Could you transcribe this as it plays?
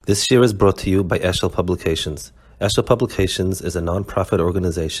This year is brought to you by Eshel Publications. Eshel Publications is a non-profit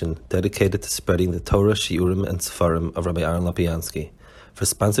organization dedicated to spreading the Torah, Shiurim, and Sefarim of Rabbi Aaron Lapiansky. For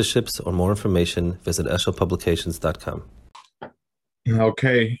sponsorships or more information, visit eshelpublications.com.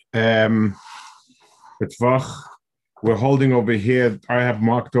 Okay. We're holding over here, I have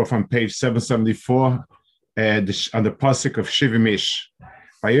marked off on page 774, on the pasuk of Shivim Ish.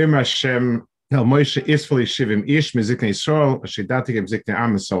 Vayom Hashem El Moshe Isfali Shivim Ish Miziknei Yisrael Ashidatik Miziknei Am,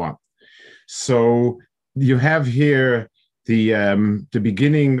 and so on. So you have here the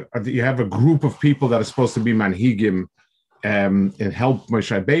beginning. You have a group of people that are supposed to be manhigim and help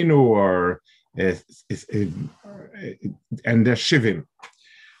Moshe Rabbeinu, and they're Shivim.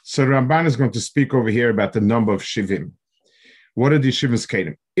 So Ramban is going to speak over here about the number of Shivim. What are the Shivim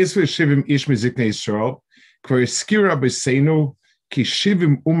Kedim? Isfali Shivim Ish Miziknei Yisrael Kvar Skira B'Seinu Ki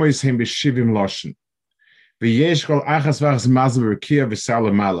Shivim Umois Hem B'Shivim Loshen V'yesh Kol Achas V'Achas Mazel V'Rekia V'Sar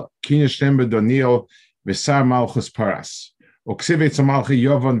L'Mala Kina Shtem B'Doniel V'Sar Malchus Paras Oksiv Eitz Malchi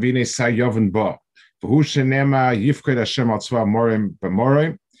Yovan V'Inei Sar Yovan Ba V'Hu Shenema Yifkod Hashem Al Tzva Morim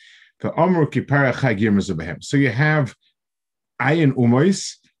B'Morim V'Omru Ki Parach Hagir Mezu B'Hem. So you have Ayin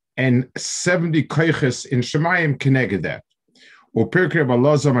Umois and 70 koiches in Shemayim connected that. Upirkei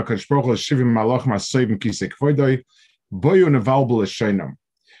Balazar Makadosh Baruch Hu Shivim Malach Masoyim Kisei Kvoidoi Boyu Nevalbul Eshoinam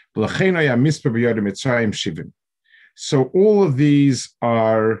V'Lacheno Ya Mispah B'Yodem Mitzrayim Shivim. So all of these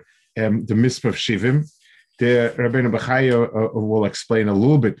are the Mispah of Shivim. The Rabbeinu Bechaya will explain a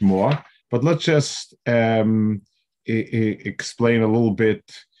little bit more, but let's just explain a little bit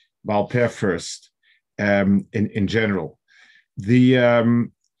Balpeh first in general.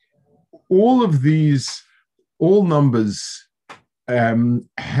 All numbers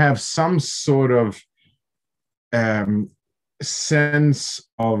have some sort of sense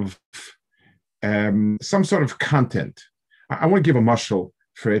of some sort of content. I want to give a mashal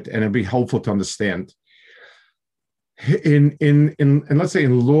for it, and it'll be helpful to understand. In let's say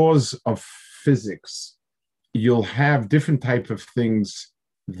in laws of physics, you'll have different types of things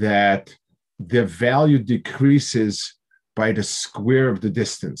that their value decreases by the square of the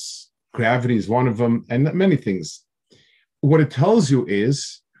distance. Gravity is one of them, and many things. What it tells you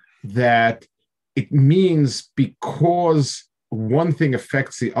is that it means because one thing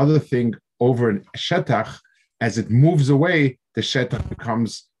affects the other thing over an shetach, as it moves away, the shetach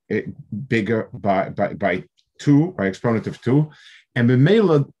becomes bigger by two, by exponent of two. And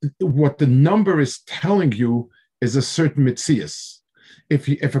b'meila, what the number is telling you is a certain mitzias.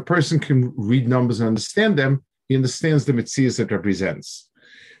 If a person can read numbers and understand them, he understands the mitzias it represents.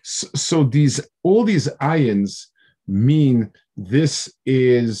 So all these ayins mean this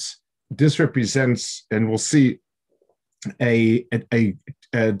represents, and we'll see,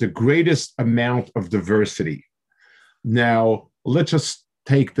 the greatest amount of diversity. Now let's just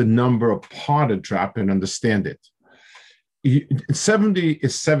take the number apart a drop and understand it. 70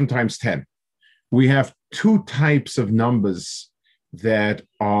 is 7 times 10. We have two types of numbers that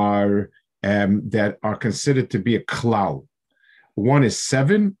are considered to be a klal. One is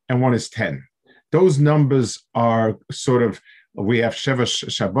 7 and one is 10. Those numbers are sort of, we have Sheva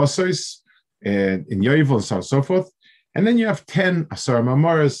Shabbosos in Yovel and so on and so forth. And then you have 10 Asar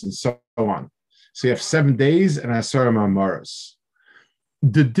Mamoros and so on. So you have 7 days and Asar Mamoros.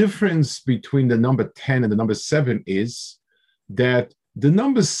 The difference between the number 10 and the number 7 is that the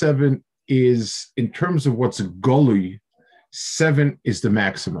number 7 is, in terms of what's golui, 7 is the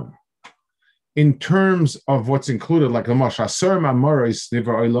maximum. In terms of what's included, like Lamash Asar Mamoros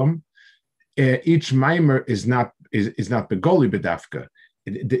Nivar Olam, each mimer is not begoli bedafka.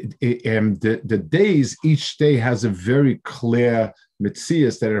 The days, each day has a very clear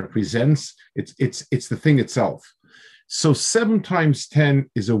mitzias that it represents. It's the thing itself. So 7 times 10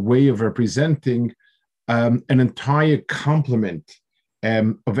 is a way of representing an entire complement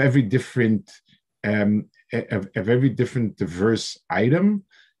of every different diverse item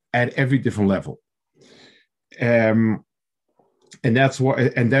at every different level. And that's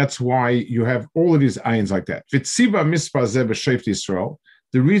why you have all of these ayins like that. Vitziva mispah zeh b'sheifet Yisrael.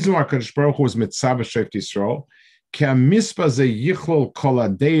 The reason why Kadosh Baruch Hu is mitzvah b'sheifet Yisrael, ki mispah zeh yichlol kol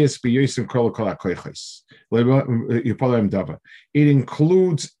hadeis b'yosim kol hakoiches. It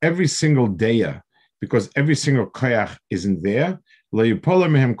includes every single daya, because every single koyach isn't there.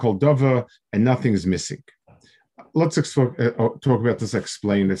 Le'yipolam mehem kol dava, and nothing is missing. Let's talk about this.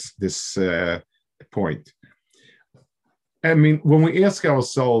 Explain this point. I mean, when we ask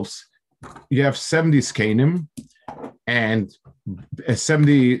ourselves, you have 70 Skanim and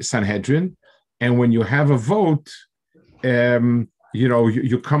 70 Sanhedrin, and when you have a vote, you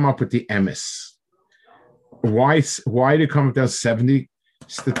come up with the emes. Why do you come up with 70?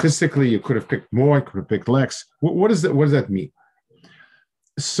 Statistically, you could have picked more, you could have picked less. What does that mean?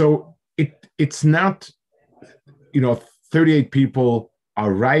 So it's not, 38 people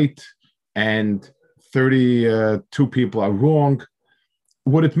are right and 32 people are wrong.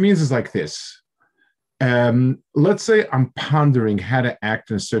 What it means is like this. Let's say I'm pondering how to act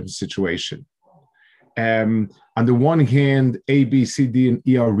in a certain situation. On the one hand, A, B, C, D, and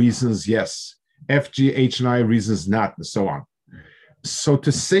E are reasons yes. F, G, H, and I reasons not, and so on. So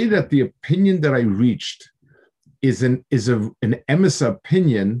to say that the opinion that I reached is an emes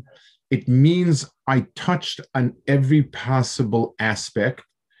opinion, it means I touched on every possible aspect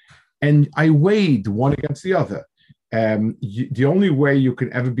and I weighed one against the other. The only way you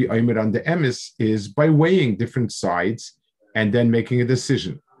can ever be oimed on the emes is by weighing different sides and then making a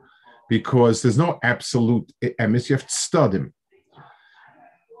decision, because there's no absolute emes. You have to study.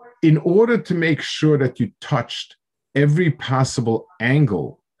 In order to make sure that you touched every possible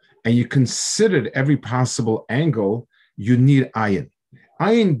angle and you considered every possible angle, you need ayin.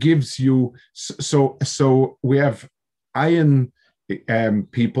 Ayin gives you, so we have ayin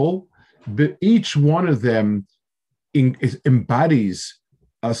people, but each one of them embodies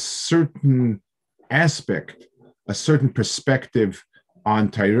a certain aspect, a certain perspective on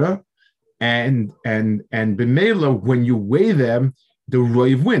Torah, and b'meila, when you weigh them, the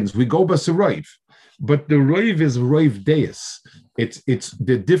roiv wins. We go bas a roiv, but the roiv is roiv deis. It's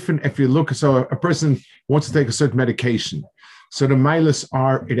the different. If you look, so a person wants to take a certain medication, so the milas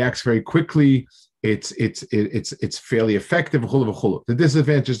are it acts very quickly. It's fairly effective. The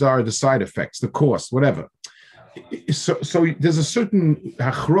disadvantages are the side effects, the cost, whatever. So there's a certain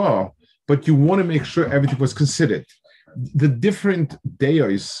hachra, but you want to make sure everything was considered. The different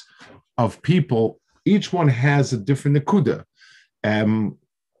deos of people, each one has a different nekuda.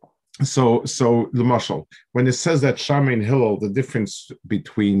 So the mashal, when it says that Shammai and Hillel, the difference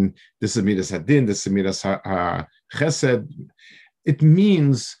between this is midas hadin, this is midas chesed, it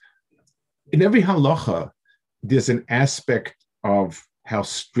means in every halacha there's an aspect of how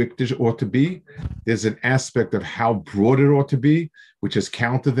strict it ought to be. There's an aspect of how broad it ought to be, which is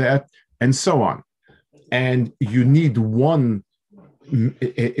counter that, and so on. And you need one. You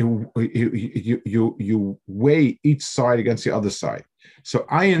weigh each side against the other side. So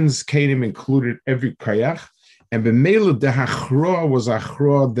ayin's kanim included every kayach, and b'meila the hachra was a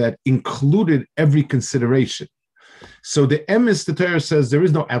hachra that included every consideration. So the emes, the Torah says there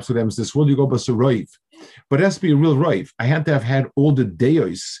is no absolute emes. This world you go bas a roiv, but it has to be a real roiv. I had to have had all the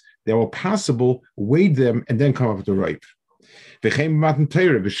deos that were possible, weighed them, and then come up with the roiv. V'chein b'matan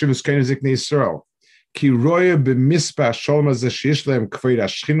Torah v'shivus kain ziknei Yisrael. Ki roya b'mispa sholma ze sheyesh lehem kvoid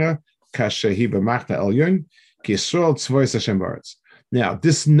hashchina kashehi b'machna elyon ki Yisrael tzvois Hashem b'aretz. Now,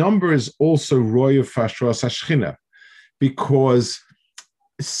 this number is also roya fashros hashchina, because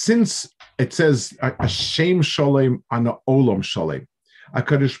since it says Hashem shalom ana olam shalom,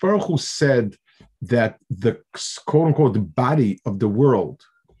 HaKadosh Baruch Hu said that the quote unquote the body of the world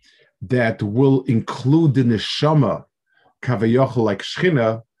that will include the neshama kavayochel like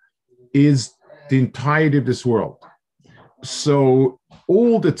shchina is the entirety of this world. So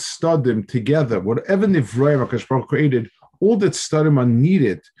all that studim together, whatever Nivroim HaKadosh Baruch Hu created, all that studim are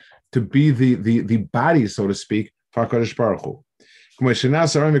needed to be the body, so to speak, for HaKadosh Baruch Hu. So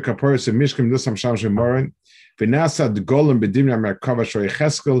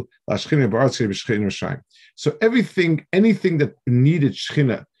everything, anything that needed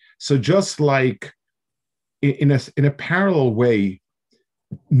shchina. So just like in a parallel way,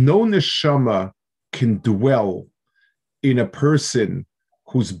 no neshama can dwell in a person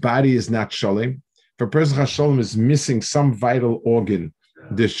whose body is not shalom. If a person has shalom is missing some vital organ,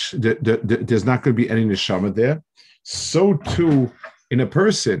 there's not going to be any neshama there. So too, in a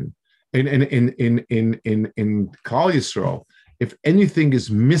person, in Klal Yisrael, if anything is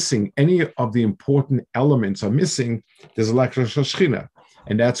missing, any of the important elements are missing, there's a lack of shechina,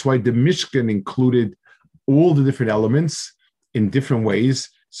 and that's why the Mishkan included all the different elements in different ways,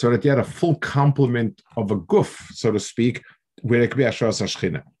 so that you had a full complement of a guf, so to speak, where it could be ashras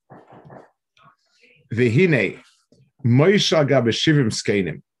hashchina. Vehine, Moshe agab b'shivim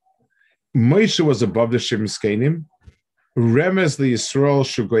skenim. Moshe was above the shivim skenim. Remez li Yisrael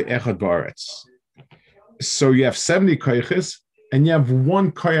shugoi echad ba'aretz. So you have 70 koiches, and you have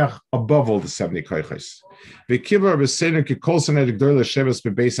one koyach above all the 70 koiches. V'kibar b'seinu ki kol saned gdol l'sheves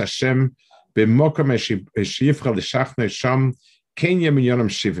b'beis Hashem b'mokom eshiyifcha l'shachne sham kenya minyonim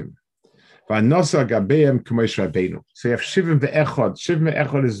shivim. V'anosa gabeim k'moish rabbeinu. So you have shivim ve'echad. Shivim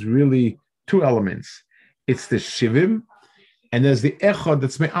ve'echad is really two elements. It's the shivim, and there's the echad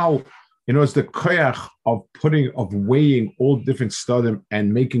that's me'al. You know, it's the koyach of weighing all different studim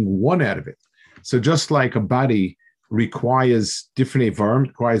and making one out of it. So just like a body requires different evarm,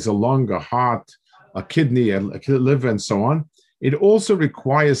 requires a lung, a heart, a kidney, a liver, and so on, it also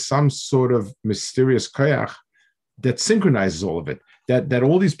requires some sort of mysterious koyach that synchronizes all of it, that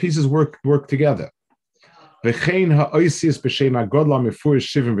all these pieces work together. V'chein ha'oisius b'shem ha'godla mefurish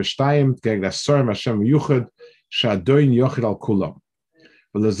shivim v'shtayim geg l'asor Hashem yuchad sha'adoin yochid al kulam.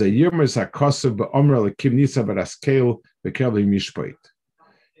 V'lezayirmes ha'kosev ba'omer l'kim nisa b'raskel v'kel b'mishpoit.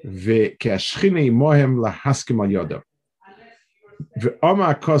 V'ke'ashchine imohem lahaskim al yodam. V'omer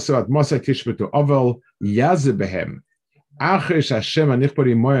ha'kosev at mosai tishbetu ovel yaze behem. Achrish Hashem ha'nichbar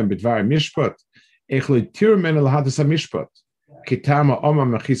imohem b'dvar mishpot echlo tir men l'hadas ha'mishpot. Kitama omar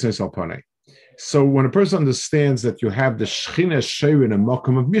mechisa salponei. So when a person understands that you have the Shechina Sheir in a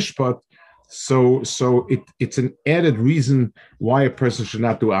Mokum of Mishpat, so it's an added reason why a person should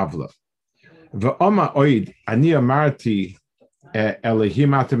not do Avla. V'oma oid ani amarti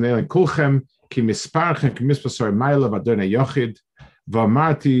Elohim atem ne'elen kulchem ki misparchem ki mispasor ma'ila v'adonai yochid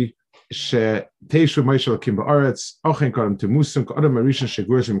v'amarti she'teishu Moshe Elokim ba'aretz ochen kodem temusum k'odem arishan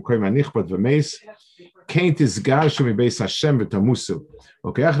shegurzim koim anichbot v'meis kain tizgarshu mibeis Hashem v'tamusu.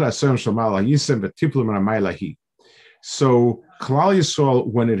 So Klal Yisrael,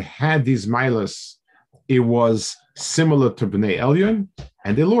 when it had these milas, it was similar to Bnei Elyon,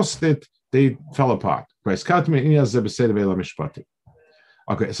 and they lost it, they fell apart. Okay, so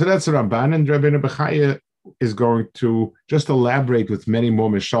that's the Ramban, and Rabbeinu Bechaya is going to just elaborate with many more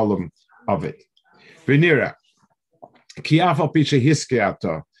mishalim of it. V'nira, ki afal piche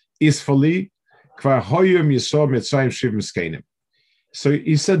hiskeata isfali kvar hoyum yisod mitzrayim shiv miskenim. So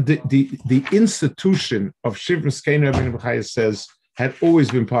he said the institution of Shiv Meskein, Rabbeinu Bechaya says, had always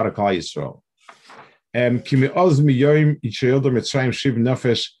been part of Klal Yisrael. Ki me'oz miyoyim yichayodom mitzrayim shiv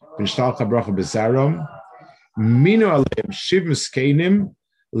nefesh v'nishtalcha bracha bezarom minu aleim Shiv Meskeinim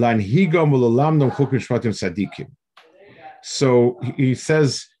lanhigom u'lalamdom chuk mishpatim tzadikim. So he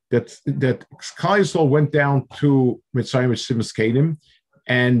says that Klal Yisrael went down to Mitzrayim with Shiv Meskeinim,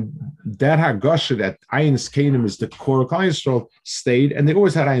 and that Hagasha, that Ayin Skenim is the core of Klal Yisrael, stayed, and they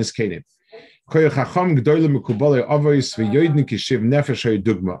always had Ayin Skenim. Koyach Chacham G'doyle Mekubale Avos v'Yoidin Kishiv Nefesh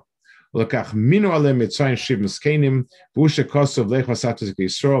HaYidugma. L'kach Minu Alem Mitzrayim Shiv Meskenim v'Ushe Kosov Lech Vasatis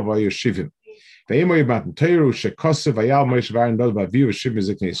Yisrael v'Ayu Shivim. V'Emo Yibatan Teiru Shekosov V'Yal Moshe V'Aaron Dod V'Aviv V'Shiv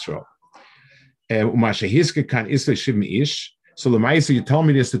Mezikne Yisrael. U'Mashe Hiske Kan Isle Shiv Meish. So L'Maisa, you tell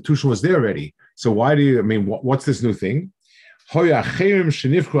me the institution was there already. So why do you, I mean, what's this new thing? Hoya Cherim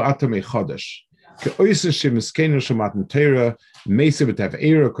Shenifchu Atamei Chodesh. Ke'oisen Shemeskenu Shematen Teira Meise B'Tav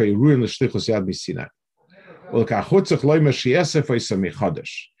Eira Koy Ruin L'Shlichus Yad Misinai. Ulkachutzach Loy Mashiesef Oisamei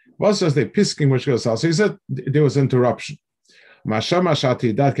Chodesh. What says they pisking which goes out? So he said there was interruption. Masham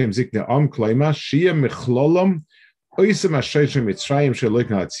Ashati Dat Kem Zikne Om Kloima Shia Mechlolom Oisem Ashayim Mitzrayim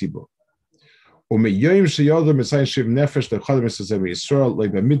Sheloikna Atzibur. Umeyoyim Sheyodom Mitzrayim Shiv Nefesh Lechodem Mitzrayim Yisrael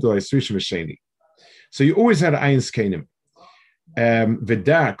Leib B'Midlo Yisrishim V'Sheni. So you always had Ayin Skenim.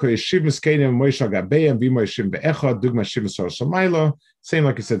 V'da ko yeshiv meskenim Moshe Gabeim v'Moshe be'echad dugma shiv mesor shamaylo. Same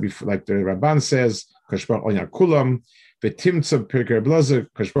like he said before, like the Rabban says, Kashbar Onya Kulam v'timtza Pirkei Blazer.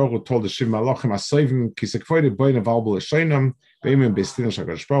 Kashbar who told the Shiv Malachim Asayvim kisekvoide boy nevalbul eshainam ve'imim beistina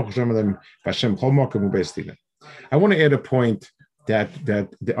shakashbar shemelem v'Hashem chol mokem u'beistina. I want to add a point that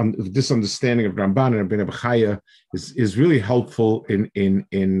this understanding of Ramban and Rabbeinu Bechaya is really helpful in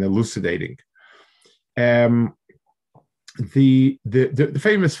elucidating. The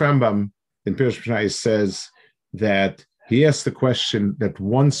famous Rambam in Pirush Mishnah says that he asked the question that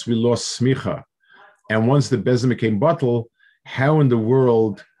once we lost smicha and once the bezin became bottle, how in the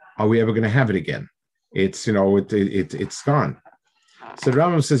world are we ever going to have it again? It's it's gone. So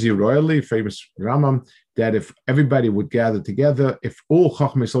Rambam says royally famous Rambam that if everybody would gather together, if all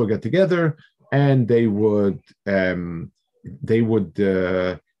Chachmei Yisrael get together, and they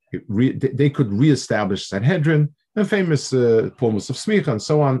could reestablish Sanhedrin. The famous poems of Smicha and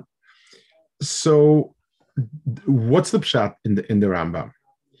so on. So, what's the pshat in the Rambam?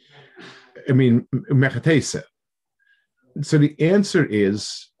 I mean, Mechatesa. So the answer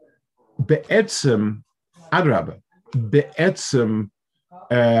is be'etzem adraba. Be'etzem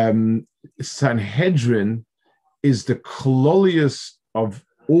Sanhedrin is the klolius of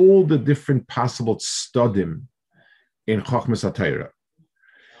all the different possible studim in Chochmas HaTorah.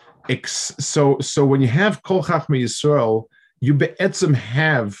 So when you have Kol Chachmei Yisrael, you be'etzem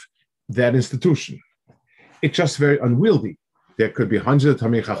have that institution. It's just very unwieldy. There could be hundreds of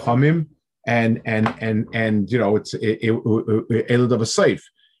Tamei Chachamim, and it's Elad of a Seif,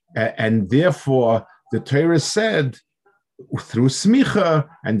 and therefore the Torah said through smicha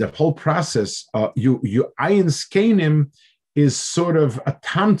and the whole process, you ayin skenim is sort of a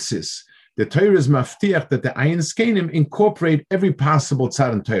tamtzis. The Torah is maftiach that the ayin skenim incorporate every possible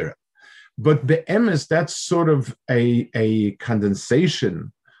tzad in Torah. But the emes, that's sort of a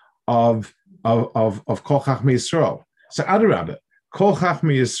condensation of Kol Chachmei Yisrael. So Adarabah, Kol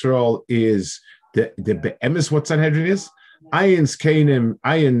Chachmei Yisrael is the emes what Sanhedrin is. Ayin's Kanim,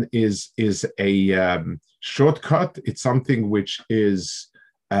 Ayin is a shortcut. It's something which is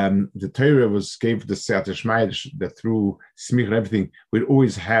the Torah gave the Siyat Shmai that through Smich and everything we'd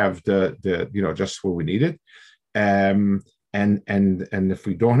always have the just what we needed. And if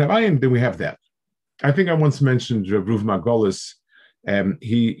we don't have Ayin, then we have that. I think I once mentioned Ruv Margolis.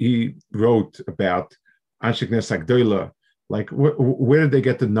 He wrote about Anshik Nesak Doila, like where did they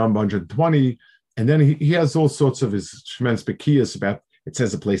get the number 120? And then he has all sorts of his Shemens Bekiyas about, it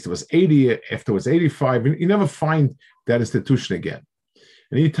says a place that was 80, afterwards 85, and you never find that institution again.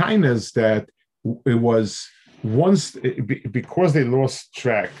 And he tainas that it was once, because they lost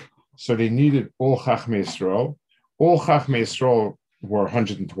track, so they needed all Chachmei Yisrael. All Chachmei Yisrael were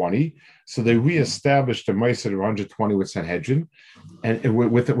 120, so they reestablished the Meiser of 120 with Sanhedrin, and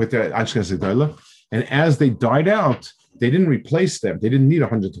with the Anshik Nesak. And as they died out, they didn't replace them. They didn't need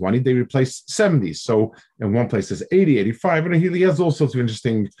 120. They replaced 70. So in one place there's 80, 85, and he has all sorts of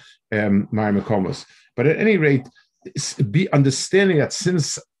interesting Makomas. But at any rate, be understanding that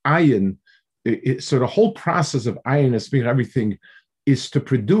since Ayin, so the whole process of Ayin, speaking everything, is to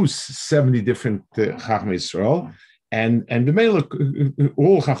produce 70 different Chachmei Yisrael, and the male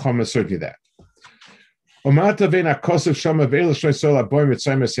all Chacham is certainly that. Omata vein akosef shama veil shloy sol aboy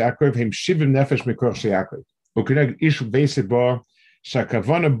mitzaym Yaakov him shivim nefesh mikor Yaakov. Ukeneg ish beiset bo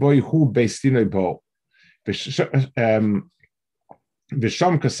shakavana boy hu beistinoi bo. V'sham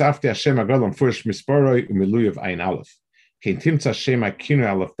kasafti Hashem agadol furish misparoi umiluy of Ayin Aleph. Kein timtza Hashem akinu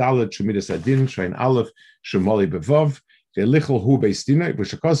Aleph Dalet shumidas adin shayin Aleph shumoli bevov ve'lichol hu beistinoi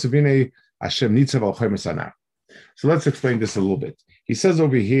v'shakosef v'nei Hashem nitzav al choymes anach. So let's explain this a little bit. He says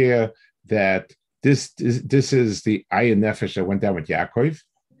over here that this is the Ayin Nefesh that went down with Yaakov,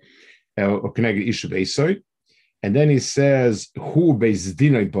 or connected Ishu Beisoy. And then he says, Hu Beis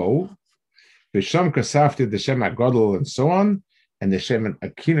Dinoi Bo, Bisham Kasafti, the Shem Agadol, and so on. And the Shem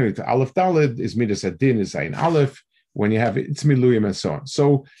Akinu to Aleph Dalid is Midas Adin, is Ayin Aleph. When you have it, it's Miluyim and so on.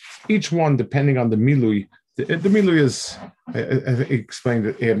 So each one, depending on the Miluy, the Miluy is, I explained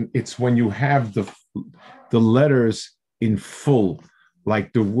it, it's when you have the letters in full.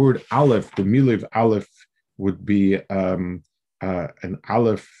 Like the word Aleph, the Miluy of Aleph would be an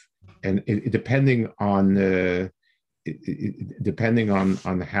Aleph, and depending on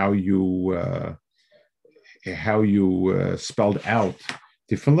how you spelled out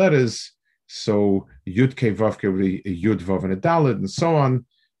different letters. So Yud Kei Vav Kei would be a Yud Vav and a Dalet and so on,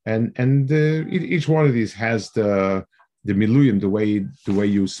 and each one of these has the Miluyim, the way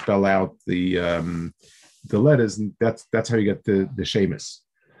you spell out the letters, and that's how you get the Shemus.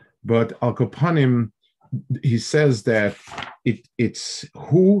 But Al Kopanim, he says that it's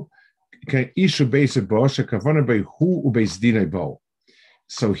who can ishu beis bo shekavana by who ubeis dinay bo.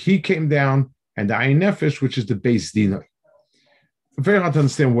 So he came down, and the Ayin Nefesh, which is the beis dinay. Very hard to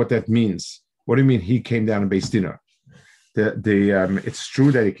understand what that means. What do you mean he came down in beis dinay? It's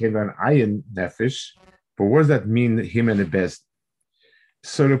true that he came down Ayin Nefesh, but what does that mean? Him and the best.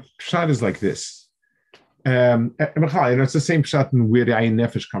 So the pshat is like this. It's the same pshat where the Ayin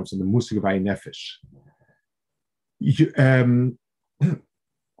Nefesh comes from, the musik of Ayin Nefesh.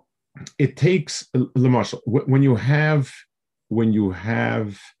 It takes when you have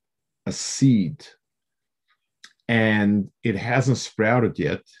a seed and it hasn't sprouted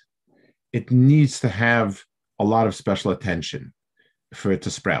yet, it needs to have a lot of special attention for it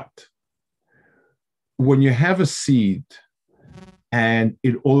to sprout. When you have a seed and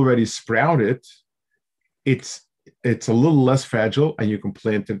it already sprouted, it's a little less fragile, and you can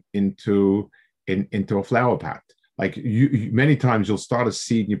plant it into a flower pot. Like you many times you'll start a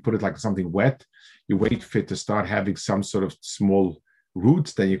seed and you put it like something wet. You wait for it to start having some sort of small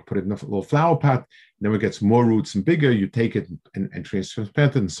roots. Then you put it in a little flower pot. And then when it gets more roots and bigger, you take it and transplant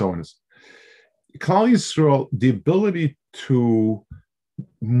it and so on. Klal Yisrael, the ability to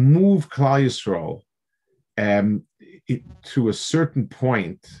move Klal Yisrael to a certain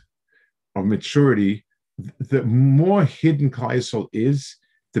point of maturity, the more hidden Klal Yisrael is,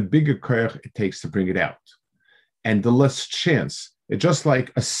 the bigger koach it takes to bring it out, and the less chance. It's just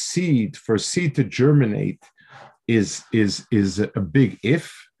like a seed. For a seed to germinate is a big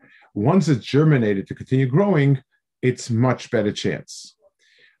if. Once it's germinated to continue growing, it's much better chance.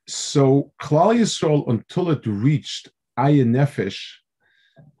 So Klal Yisrael, until it reached ayin nefesh,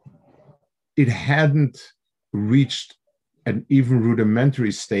 it hadn't reached an even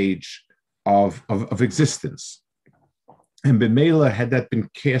rudimentary stage of existence. And B'meila, had that been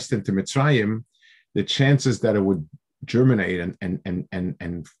cast into Mitzrayim, the chances that it would germinate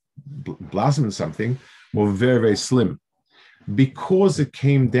and blossom in something were very, very slim. Because it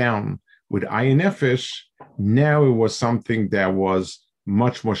came down with ayin nefesh, now it was something that was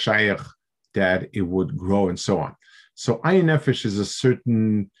much more shaykh, that it would grow and so on. So ayin nefesh is a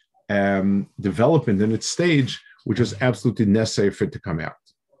certain development in its stage, which was absolutely necessary for it to come out.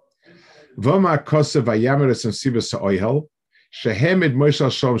 V'ma kosev vayameres and sivas ha'ohel, shehem ed Moshe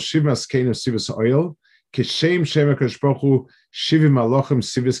Hashem shivas kenim sivas ha'ohel, kishem shem HaKadosh Baruch Hu shivim malachim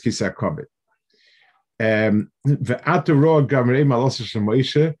sivas kisei hakavod. Ve'at roa gamrei malasa shel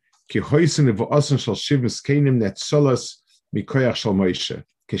Moshe, ki hoisen v'osan shel shivas kenim netzolas mikoyach shel Moshe,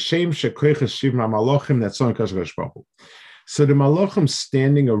 kishem shekoyches shivim malachim netzolas HaKadosh Baruch Hu. So the malachim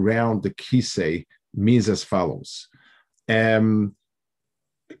standing around the kisei means as follows.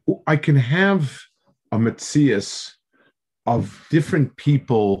 I can have a metzias of different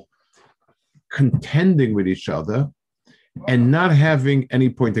people contending with each other and not having any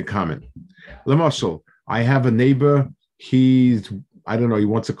point in common. L'mashal, I have a neighbor, he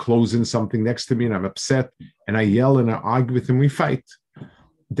wants to close in something next to me and I'm upset and I yell and I argue with him, we fight.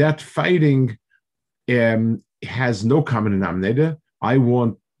 That fighting has no common denominator. I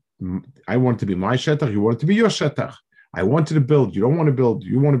want to be my shetach, you want it to be your shetach. I wanted to build, you don't want to build,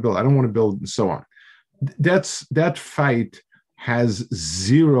 you want to build, I don't want to build, and so on. That fight has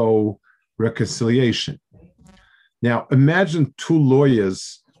zero reconciliation. Now, imagine two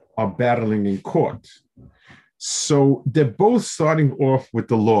lawyers are battling in court. So they're both starting off with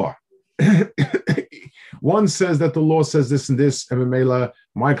the law. One says that the law says this and this, and Mamela,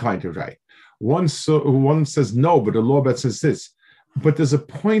 my client is right. One says no, but the law says this. But there's a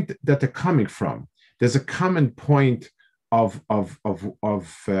point that they're coming from. There's a common point of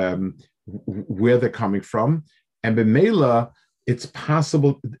where they're coming from, and b'meila, it's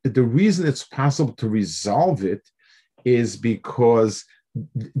possible. The reason it's possible to resolve it is because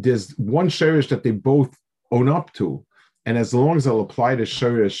there's one sherish that they both own up to, and as long as they'll apply the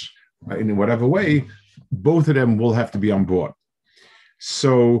sherish in whatever way, both of them will have to be on board.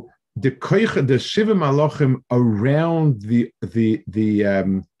 So the shiva malachim around the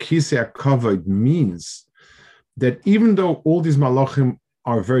kisei hakavod means that even though all these malachim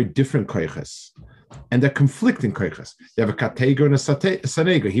are very different koiches, and they're conflicting koiches, they have a kateger and a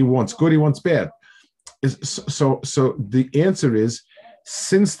saneger. He wants good, he wants bad. So the answer is,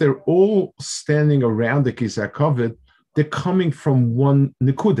 since they're all standing around the kisei hakavod, they're coming from one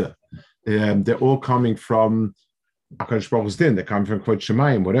nekuda. They're all coming from HaKadosh Baruch Hu's din. They're coming from Kvod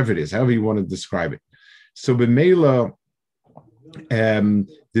Shemayim, whatever it is, however you want to describe it. So b'meila,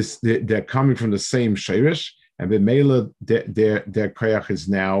 they're coming from the same shirish, and b'meila, their koyach is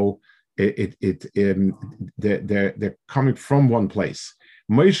now they're coming from one place.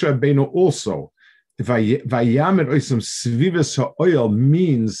 Moshe Rabbeinu also, vayamer oisam svivas ha'oil,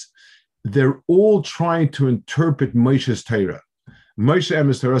 means they're all trying to interpret Moshe's Torah. Moshe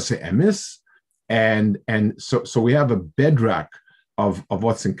emes Torah say emes. And so we have a bedrock of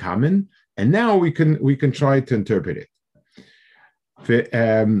what's in common, and now we can try to interpret it.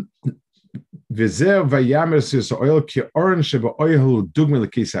 The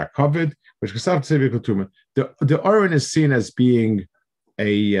oren is seen as being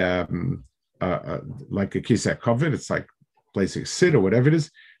a like a kisei hakavod. It's like a place to sit or whatever it is.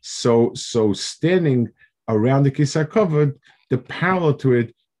 So standing around the kisei hakavod, the parallel to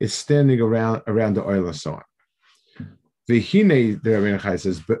it is standing around the oil and so on. V'hine, the Rabbeinu Chai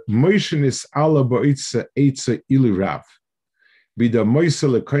says, but Moshe is Allah ba'itza eitza ilu rav. B'da Moshe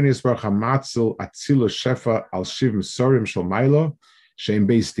lekonis baruch hamatzil atzilo shefa al shivim sorim shel mailo sheim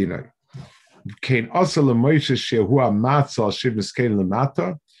beis dinai. Kein also leMoshe shehu hamatzil al shivim skein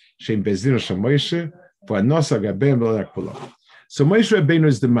lemata sheim beis dinai shel Moshe v'anosa gabeim b'lenak pula. So Moshe Rabbeinu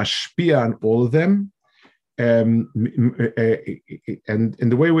is the mashpia on all of them. And in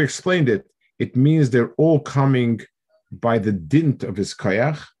the way we explained it, it means they're all coming by the dint of his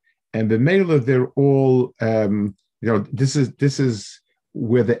koyach, and the mela, they're all this is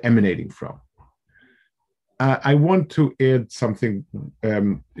where they're emanating from. I want to add something.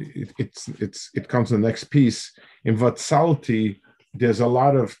 It comes in the next piece. In Vatsalti, there's a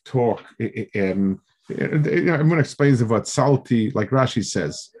lot of talk. I'm going to explain the Vatsalti, like Rashi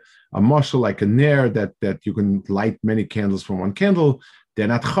says. A mashal like a nair that you can light many candles from one candle, they're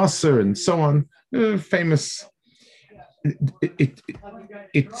not chaser and so on. Famous. It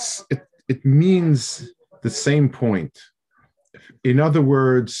means the same point. In other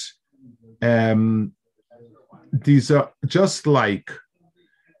words, these are just like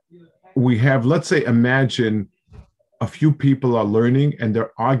we have, let's say, imagine a few people are learning and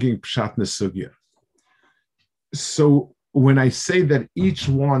they're arguing Pshat Nesugya. So when I say that each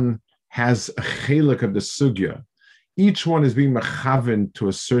one has a chelik of the sugya, each one is being mechaven to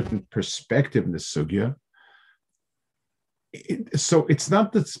a certain perspective in the sugya. So it's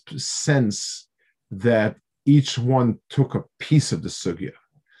not the sense that each one took a piece of the sugya.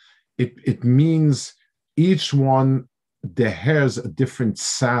 It means each one has a different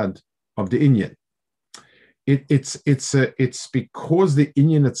sad of the inyan. It's because the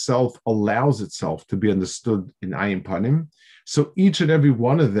inyan itself allows itself to be understood in ayin panim. So each and every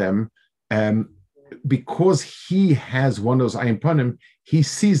one of them, because he has one of those ayin panim, he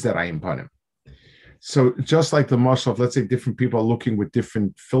sees that ayin panim. So just like the mashal, let's say different people are looking with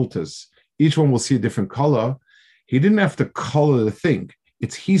different filters, each one will see a different color. He didn't have to color the thing.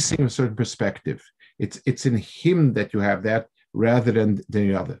 It's he's seeing a certain perspective. It's in him that you have that rather than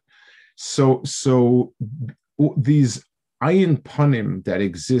the other. So these ayin panim that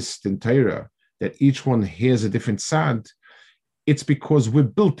exist in Torah, that each one has a different sad, it's because we're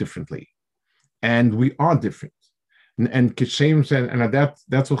built differently, and we are different. And Kishem said, and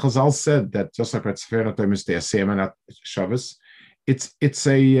that's what Chazal said, that just like Shabbos, it's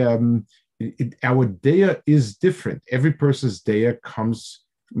our daya is different. Every person's daya comes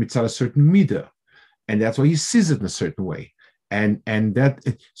mitzvah a certain midah, and that's why he sees it in a certain way. And that,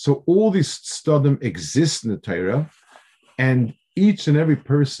 so all these studim exist in the Torah, and each and every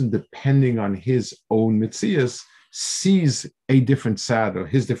person, depending on his own mitzias, sees a different sad or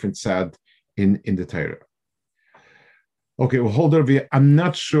his different sad in the Torah. Okay, well, hold over. I'm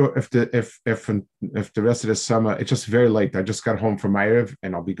not sure if the rest of the summer, it's just very late. I just got home from Erev,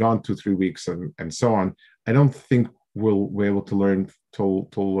 and I'll be gone 2-3 weeks and so on. I don't think we'll be able to learn till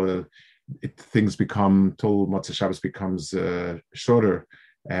things become, till Motzei Shabbos becomes shorter.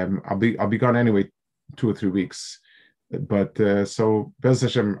 I'll be gone anyway 2 or 3 weeks. But so Bez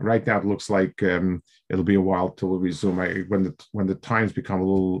Hashem, right now it looks like it'll be a while till we resume. When the times become a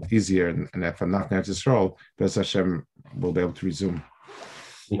little easier, and if I'm not in Israel, Bez Hashem will be able to resume.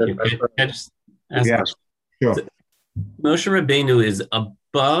 Thank you. Can I just ask sure. Moshe Rabbeinu is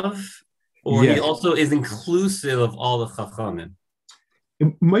above, or yes. He also is inclusive of all the Chachamim?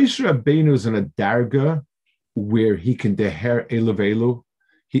 Moshe Rabbeinu is in a darga where he can deher elu v'elu.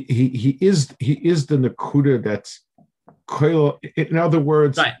 He is the nakuda that's. In other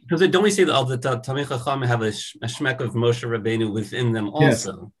words, right? Because don't we say that all the Talmid Chacham have a shmek of Moshe Rabbeinu within them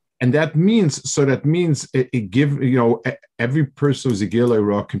also? Yes. And that means it give, every person who's a Gilei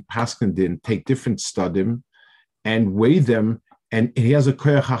Ra can paskendin, take different studim and weigh them, and he has a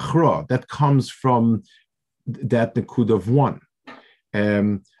koyach achra that comes from that nakud of one. I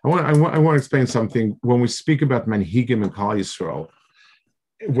want to explain something. When we speak about manhigim and Klal Yisrael,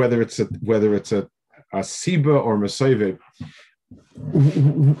 whether it's a Siba or Mesayve,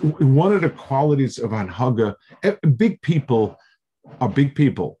 one of the qualities of Hanhaga, big people are big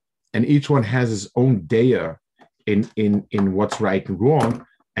people, and each one has his own daya in what's right and wrong,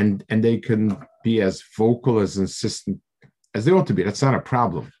 and they can be as vocal, as insistent as they ought to be. That's not a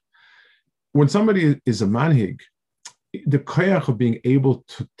problem. When somebody is a manhig, the koyach of being able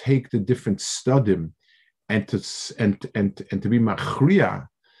to take the different studim and to be machriya,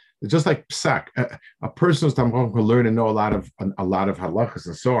 just like psak, a person who's tamchon can learn and know a lot of halachas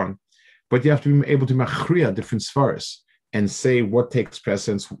and so on, but you have to be able to machriya different svaras and say what takes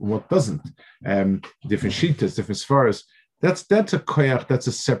precedence, what doesn't. Different shitas, different svaras. That's a koyach. That's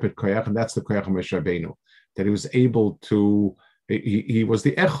a separate koyach, and that's the koyach of Moshe Rabbeinu, that he was able to. He was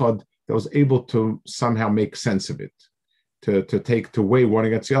the echad that was able to somehow make sense of it, to weigh one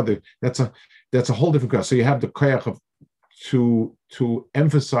against the other. That's a whole different koyach. So you have the koyach of to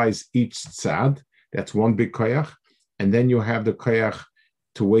emphasize each tzad, that's one big koyach, and then you have the koyach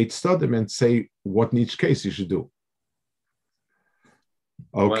to wait studim and say what in each case you should do.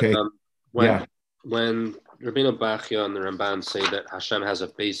 Okay. When Rabbeinu Bachya and the Ramban say that Hashem has a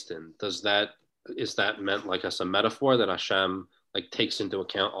beis din, is that meant like as a metaphor that Hashem like takes into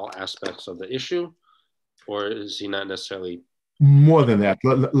account all aspects of the issue, or is he not necessarily more than that?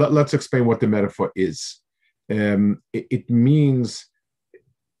 Let's explain what the metaphor is. It means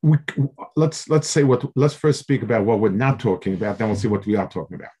let's first speak about what we're not talking about, then we'll see what we are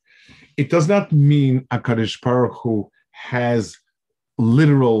talking about. It does not mean HaKadosh Baruch Hu has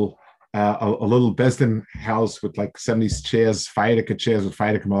literal a little Besdin house with like 70 chairs, Feideke chairs with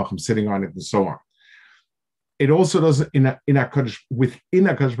Feideke Malachim sitting on it and so on. It also doesn't within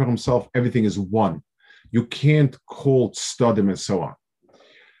HaKadosh Baruch himself, everything is one. You can't call Stadim and so on.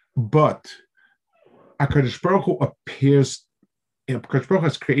 But HaKadosh Baruch Hu appears, HaKadosh Baruch Hu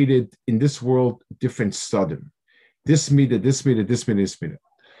has created in this world different Stadim. This midah, this midah, this midah, this midah.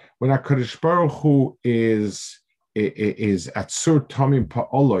 When HaKadosh Baruch Hu is Atzur Tamim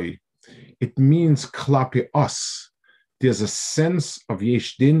Pa'oloi, it means klapi us. There's a sense of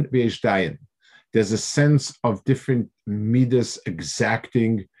Yesh Din v'Yesh Dayan. There's a sense of different midas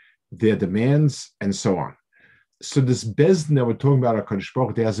exacting their demands and so on. So this bezdin that we're talking about, HaKadosh Baruch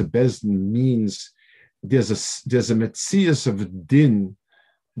Hu, there's a bezdin means there's a metzias of din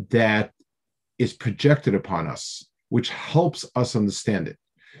that is projected upon us, which helps us understand it.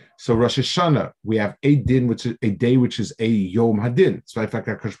 So Rosh Hashanah, we have a din, which is a day, which is a Yom Hadin. So in fact,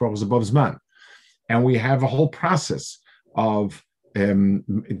 HaKadosh Baruch Hu is above Zman. And we have a whole process of Malachim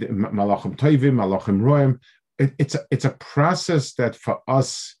Toivim, Malachim Roim. It's a process that for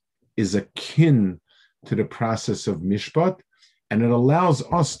us is akin to the process of Mishpat, and it allows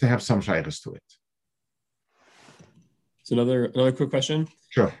us to have some shaykhs to it. So another quick question.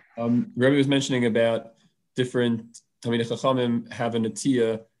 Sure. Rebbe was mentioning about different Talmidei Chachamim have a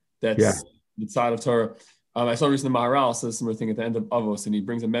Natiyah that's the side of Torah. I saw recently the Maharal says a similar thing at the end of Avos, and he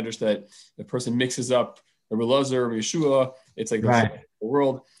brings a medrash that the person mixes up Rebbe Lazar, Rebbe Yeshua. It's like the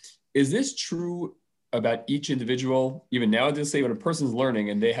world. Is this true about each individual? Even nowadays, say when a person's learning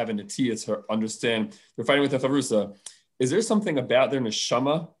and they have a Natiyah to understand, they're fighting with a Chavrusa. Is there something about their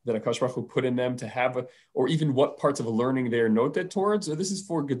neshama that HaKadosh Baruch Hu put in them to have, or even what parts of learning they're noted towards? Or this is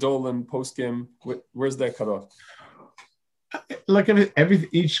for Gedolim, Poskim? Where's that cut off? Like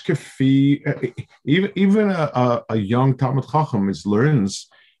each kafi, even a young Talmid Chacham learns,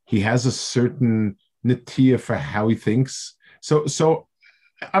 he has a certain netiyah for how he thinks. So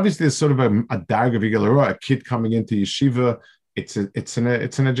obviously there's sort of a darg of a kid coming into yeshiva. It's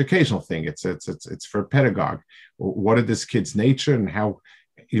an educational thing. It's for a pedagogue. What are this kid's nature and how,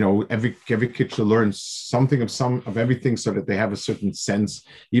 every kid should learn something of everything so that they have a certain sense.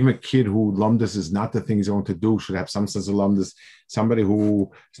 Even a kid who lumdus is not the thing he's going to do should have some sense of lumdus. Somebody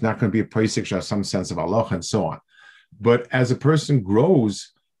who is not going to be a posik should have some sense of Allah and so on. But as a person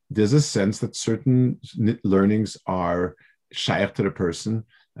grows, there's a sense that certain learnings are shaykh to the person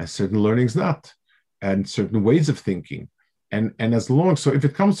and certain learnings not, and certain ways of thinking. And so if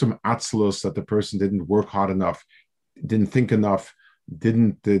it comes from atzlos that the person didn't work hard enough, didn't think enough,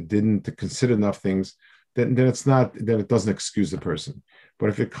 didn't consider enough things, then it's not, then it doesn't excuse the person. But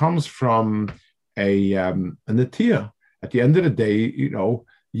if it comes from a natiyah, at the end of the day,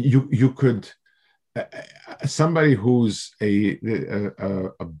 you could somebody who's a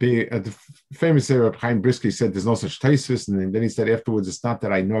big famous Reb Chaim Brisky said there's no such Tosfos, and then he said afterwards, it's not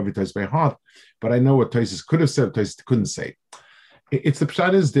that I know every Tosfos by heart, but I know what Tosfos could have said, Tosfos couldn't say. It's the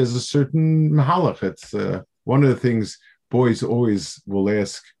pshat is there's a certain mahalach. It's one of the things boys always will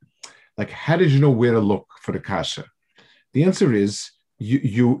ask, like, how did you know where to look for the kasha? The answer is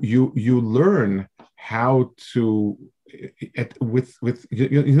you learn how to with what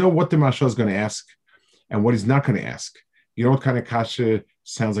the Mashal is going to ask and what he's not going to ask. You know what kind of kasha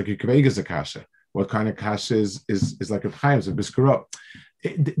sounds like a kvega's kasha. What kind of kasha is like a chaim's a biskarot.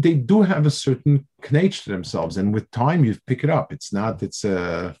 They do have a certain knetch to themselves, and with time you pick it up.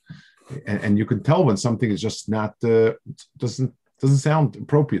 And you can tell when something is just not doesn't sound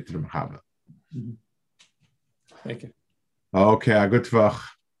appropriate to the Mechava. Thank you. Okay, good luck.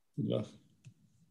 Good luck.